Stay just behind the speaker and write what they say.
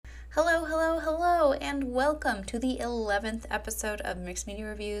Hello, hello, hello, and welcome to the 11th episode of Mixed Media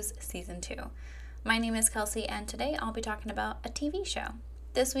Reviews Season 2. My name is Kelsey, and today I'll be talking about a TV show.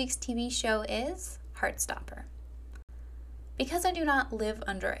 This week's TV show is Heartstopper. Because I do not live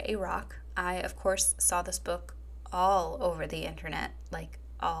under a rock, I, of course, saw this book all over the internet, like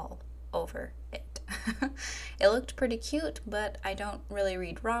all over it. It looked pretty cute, but I don't really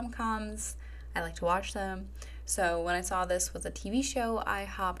read rom-coms. I like to watch them. So when I saw this was a TV show, I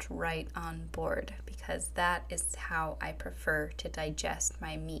hopped right on board because that is how I prefer to digest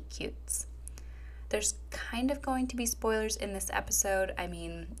my meet cutes. There's kind of going to be spoilers in this episode. I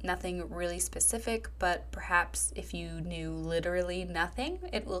mean, nothing really specific, but perhaps if you knew literally nothing,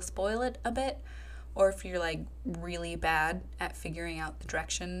 it will spoil it a bit. Or if you're like really bad at figuring out the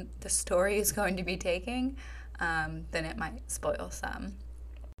direction the story is going to be taking, then it might spoil some.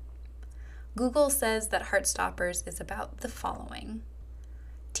 Google says that Heartstoppers is about the following.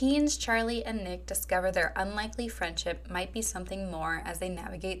 Teens Charlie and Nick discover their unlikely friendship might be something more as they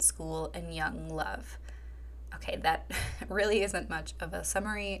navigate school and young love. Okay, that really isn't much of a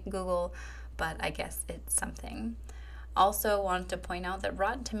summary, Google, but I guess it's something. Also wanted to point out that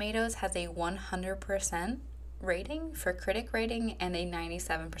Rotten Tomatoes has a 100% rating for critic rating and a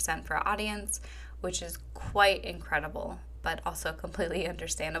 97% for audience, which is quite incredible, but also completely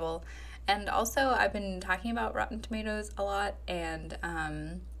understandable. And also, I've been talking about Rotten Tomatoes a lot, and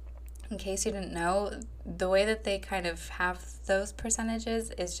in case you didn't know, the way that they kind of have those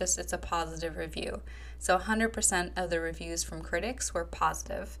percentages is just it's a positive review. So 100% of the reviews from critics were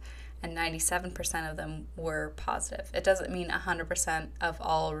positive, and 97% of them were positive. It doesn't mean 100% of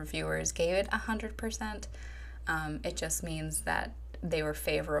all reviewers gave it 100%. It just means that they were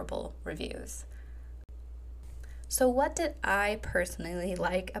favorable reviews. So what did I personally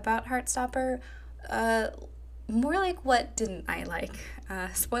like about Heartstopper? More like what didn't I like?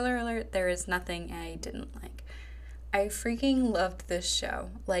 Spoiler alert, there is nothing I didn't like. I freaking loved this show.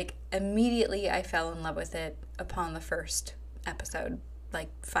 Like, immediately I fell in love with it upon the first episode, like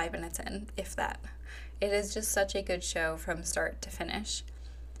 5 minutes in, if that. It is just such a good show from start to finish.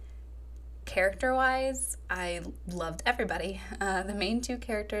 Character-wise, I loved everybody. The main two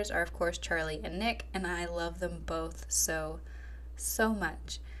characters are, of course, Charlie and Nick, and I love them both so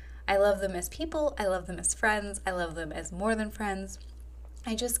much. I love them as people, I love them as friends, I love them as more than friends.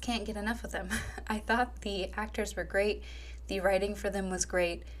 I just can't get enough of them. I thought the actors were great, the writing for them was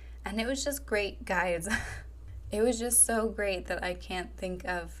great, and it was just great guys. It was just so great that I can't think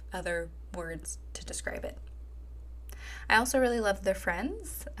of other words to describe it. I also really love their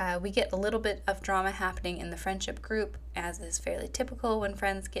friends. We get a little bit of drama happening in the friendship group, as is fairly typical when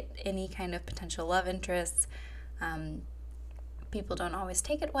friends get any kind of potential love interests. People don't always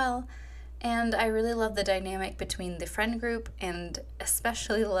take it well. And I really love the dynamic between the friend group, and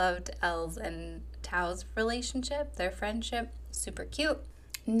especially loved Elle's and Tao's relationship, their friendship, super cute.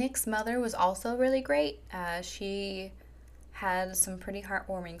 Nick's mother was also really great. She had some pretty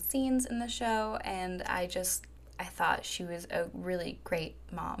heartwarming scenes in the show, and I thought she was a really great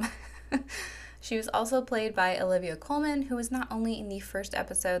mom. She was also played by Olivia Colman, who was not only in the first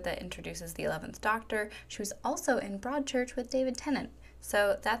episode that introduces the 11th Doctor, she was also in Broadchurch with David Tennant.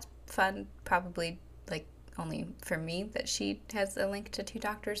 So that's fun, probably like only for me that she has a link to two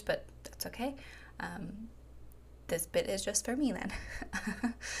doctors, but that's okay. This bit is just for me then.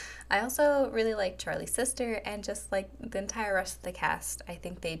 I also really liked Charlie's sister and just like the entire rest of the cast. I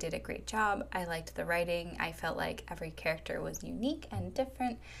think they did a great job. I liked the writing. I felt like every character was unique and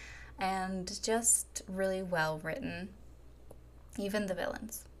different and just really well written. Even the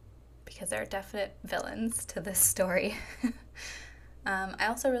villains, because there are definite villains to this story. I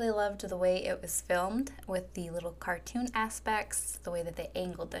also really loved the way it was filmed with the little cartoon aspects, the way that they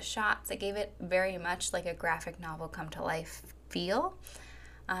angled the shots. It gave it very much like a graphic novel come to life feel.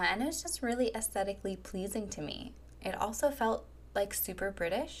 And it was just really aesthetically pleasing to me. It also felt like super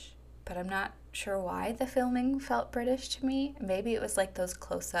British, but I'm not sure why the filming felt British to me. Maybe it was like those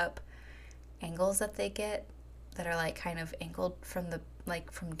close-up angles that they get that are like kind of angled from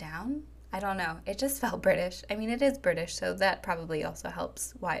from down. I don't know. It just felt British. I mean, it is British, so that probably also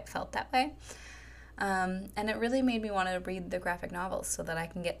helps why it felt that way. And it really made me want to read the graphic novels so that I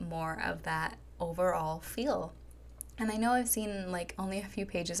can get more of that overall feel. And I know I've seen like only a few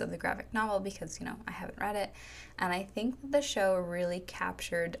pages of the graphic novel because, I haven't read it. And I think that the show really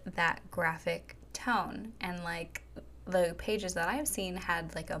captured that graphic tone. And like the pages that I've seen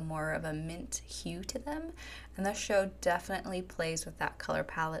had like a more of a mint hue to them. And the show definitely plays with that color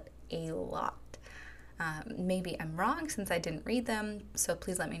palette a lot. Maybe I'm wrong since I didn't read them, so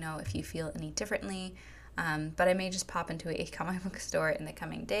please let me know if you feel any differently. But I may just pop into a comic book store in the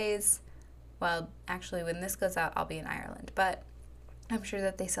coming days. Well, actually, when this goes out, I'll be in Ireland, but I'm sure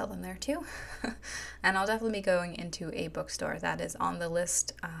that they sell them there too. And I'll definitely be going into a bookstore. That is on the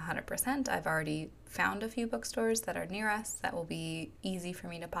list 100%. I've already found a few bookstores that are near us that will be easy for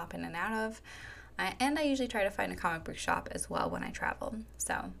me to pop in and out of. And I usually try to find a comic book shop as well when I travel.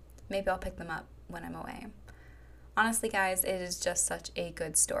 So maybe I'll pick them up when I'm away. Honestly, guys, it is just such a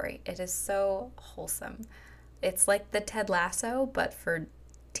good story. It is so wholesome. It's like the Ted Lasso, but for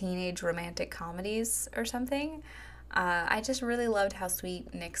teenage romantic comedies or something. I just really loved how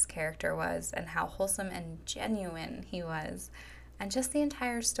sweet Nick's character was and how wholesome and genuine he was. And just the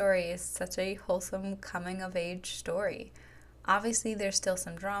entire story is such a wholesome coming-of-age story. Obviously, there's still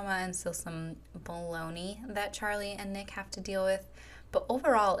some drama and still some baloney that Charlie and Nick have to deal with, but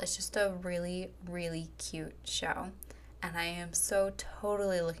overall, it's just a really, really cute show. And I am so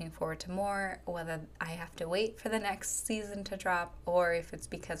totally looking forward to more, whether I have to wait for the next season to drop or if it's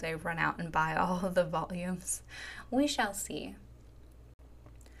because I run out and buy all of the volumes. We shall see.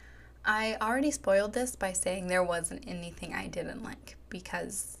 I already spoiled this by saying there wasn't anything I didn't like,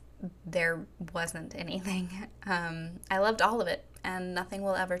 because there wasn't anything. I loved all of it, and nothing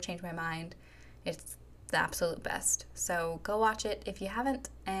will ever change my mind. It's the absolute best. So go watch it if you haven't,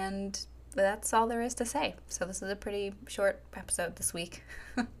 and that's all there is to say. So this is a pretty short episode this week.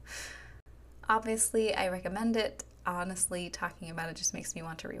 Obviously, I recommend it. Honestly, talking about it just makes me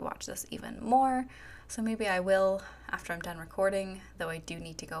want to rewatch this even more. So maybe I will after I'm done recording, though I do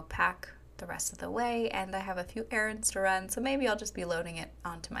need to go pack the rest of the way, and I have a few errands to run, so maybe I'll just be loading it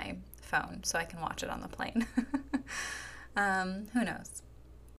onto my phone so I can watch it on the plane. Who knows?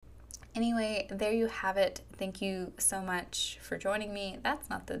 Anyway, there you have it. Thank you so much for joining me. That's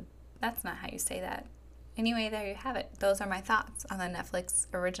not how you say that. Anyway, there you have it. Those are my thoughts on the Netflix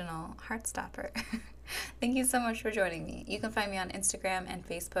original Heartstopper. Thank you so much for joining me. You can find me on Instagram and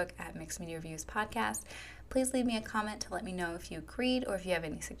Facebook at Mixed Media Reviews Podcast. Please leave me a comment to let me know if you agreed or if you have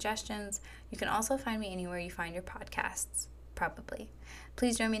any suggestions. You can also find me anywhere you find your podcasts, probably.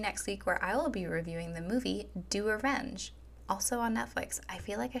 Please join me next week where I will be reviewing the movie Do Revenge, also on Netflix. I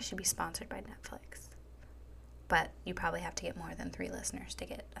feel like I should be sponsored by Netflix, but you probably have to get more than 3 listeners to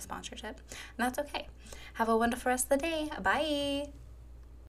get a sponsorship, and that's okay. Have a wonderful rest of the day. Bye!